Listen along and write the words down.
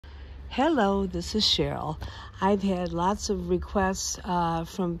Hello, this is Cheryl. I've had lots of requests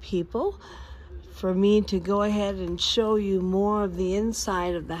from people for me to go ahead and show you more of the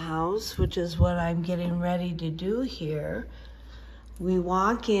inside of the house, which is what I'm getting ready to do here. We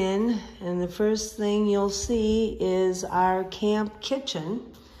walk in, and the first thing you'll see is our camp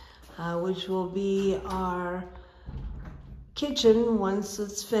kitchen, which will be our kitchen once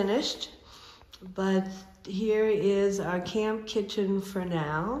it's finished. But here is our camp kitchen for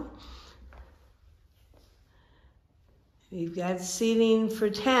now. We've got seating for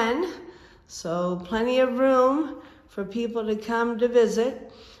 10, so plenty of room for people to come to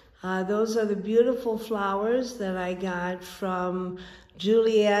visit. Those are the beautiful flowers that I got from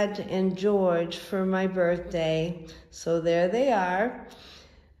Juliet and George for my birthday. So there they are.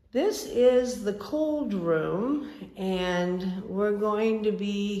 This is the cold room, and we're going to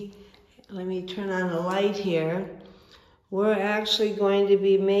be, let me turn on the light here. We're actually going to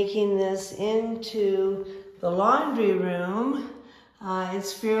be making this into the laundry room.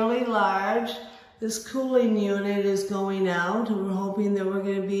 It's fairly large. This cooling unit is going out. We're hoping that we're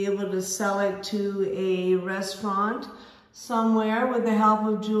going to be able to sell it to a restaurant somewhere with the help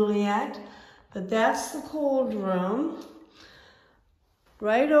of Juliet. But that's the cold room.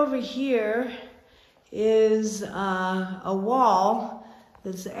 Right over here is a wall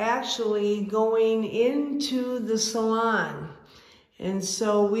that's actually going into the salon. And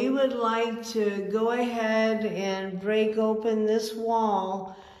so we would like to go ahead and break open this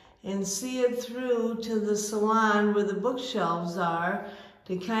wall and see it through to the salon where the bookshelves are,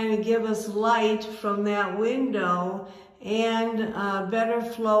 to kind of give us light from that window and a better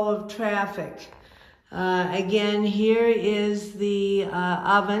flow of traffic. Again, here is the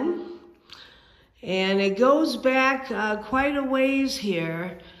oven, and it goes back quite a ways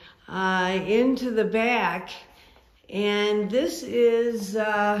here into the back. And this is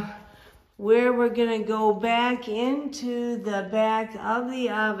where we're going to go back into the back of the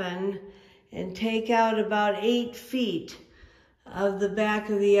oven and take out about 8 feet of the back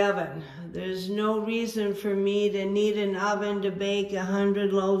of the oven. There's no reason for me to need an oven to bake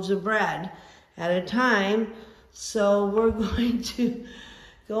 100 loaves of bread at a time. So we're going to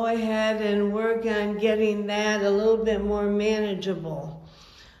go ahead and work on getting that a little bit more manageable.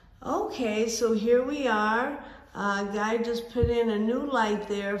 Okay, so here we are. Guy just put in a new light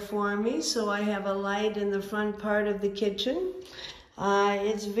there for me, so I have a light in the front part of the kitchen.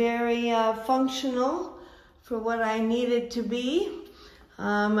 It's very functional for what I need it to be.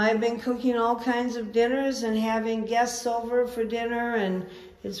 I've been cooking all kinds of dinners and having guests over for dinner, and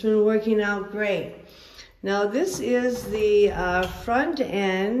it's been working out great. Now this is the front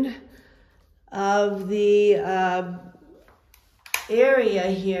end of the area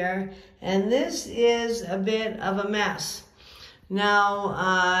here, and this is a bit of a mess.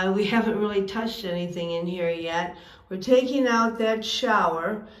 Now, we haven't really touched anything in here yet. We're taking out that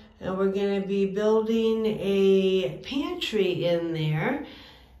shower, and we're going to be building a pantry in there.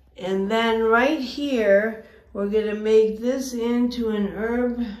 And then right here, we're going to make this into an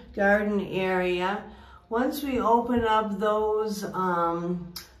herb garden area. Once we open up those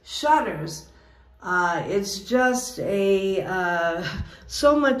shutters, it's just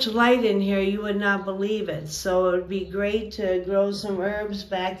so much light in here you would not believe it. So it would be great to grow some herbs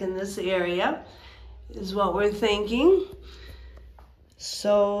back in this area, is what we're thinking.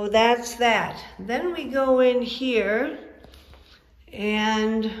 So that's that. Then we go in here,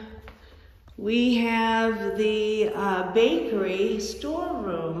 and we have the bakery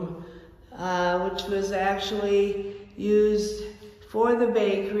storeroom, which was actually used for the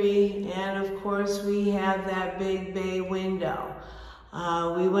bakery, and of course we have that big bay window.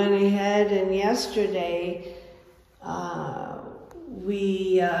 We went ahead and yesterday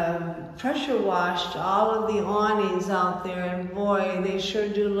we pressure washed all of the awnings out there, and boy, they sure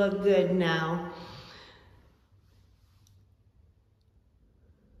do look good now.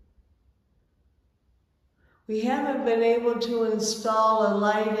 We haven't been able to install a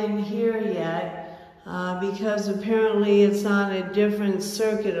light in here yet, because apparently it's on a different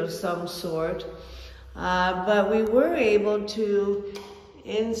circuit of some sort. But we were able to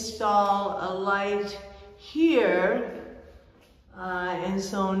install a light here, and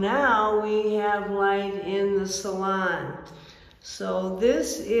so now we have light in the salon. So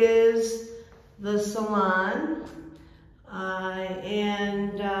this is the salon,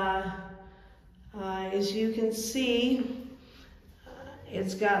 and as you can see,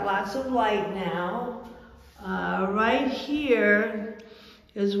 it's got lots of light now. Right here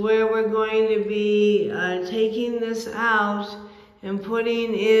is where we're going to be taking this out and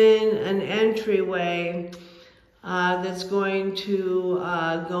putting in an entryway. that's going to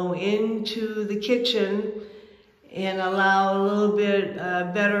go into the kitchen and allow a little bit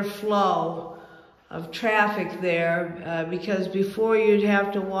better flow of traffic there, because before you'd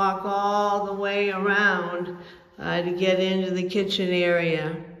have to walk all the way around to get into the kitchen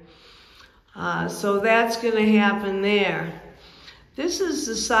area. So that's going to happen there. This is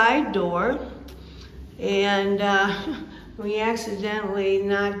the side door, and we accidentally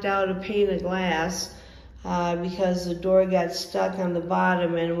knocked out a pane of glass because the door got stuck on the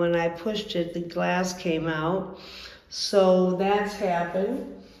bottom, and when I pushed it, the glass came out. So that's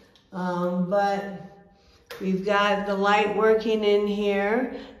happened. But we've got the light working in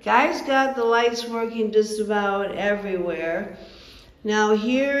here. Guy's got the lights working just about everywhere. Now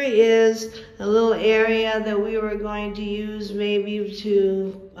here is a little area that we were going to use maybe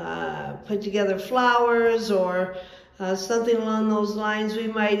to put together flowers or something along those lines. We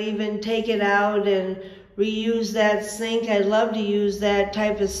might even take it out and reuse that sink. I'd love to use that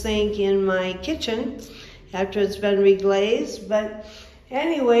type of sink in my kitchen after it's been reglazed. But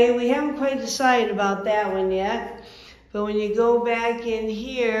anyway, we haven't quite decided about that one yet. But when you go back in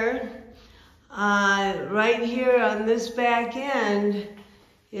here, right here on this back end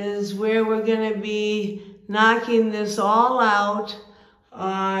is where we're going to be knocking this all out,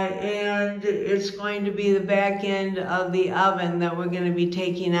 and it's going to be the back end of the oven that we're going to be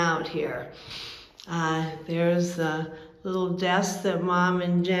taking out here. There's the little desk that Mom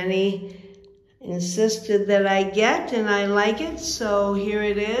and Jenny insisted that I get, and I like it, so here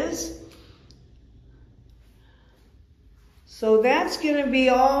it is. So that's going to be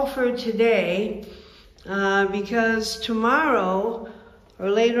all for today, because tomorrow or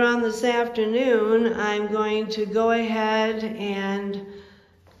later on this afternoon, I'm going to go ahead and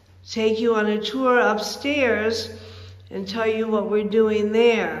take you on a tour upstairs and tell you what we're doing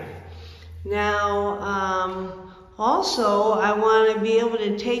there. Now, also, I want to be able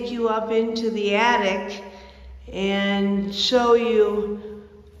to take you up into the attic and show you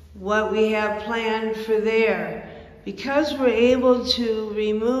what we have planned for there. Because we're able to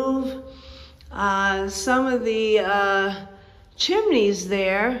remove some of the chimneys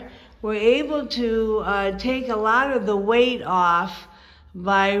there, we're able to take a lot of the weight off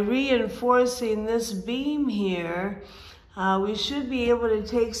by reinforcing this beam here. We should be able to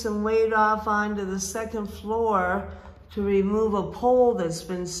take some weight off onto the second floor to remove a pole that's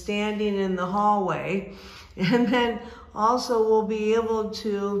been standing in the hallway. And then also we'll be able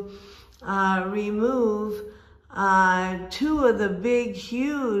to remove two of the big,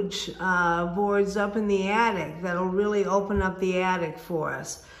 huge boards up in the attic that'll really open up the attic for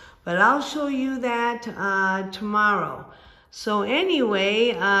us. But I'll show you that tomorrow. So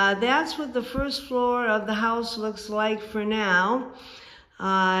anyway, that's what the first floor of the house looks like for now.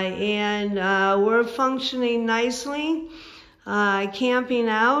 And we're functioning nicely, camping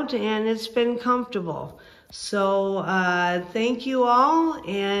out, and it's been comfortable. So thank you all,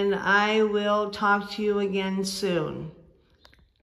 and I will talk to you again soon.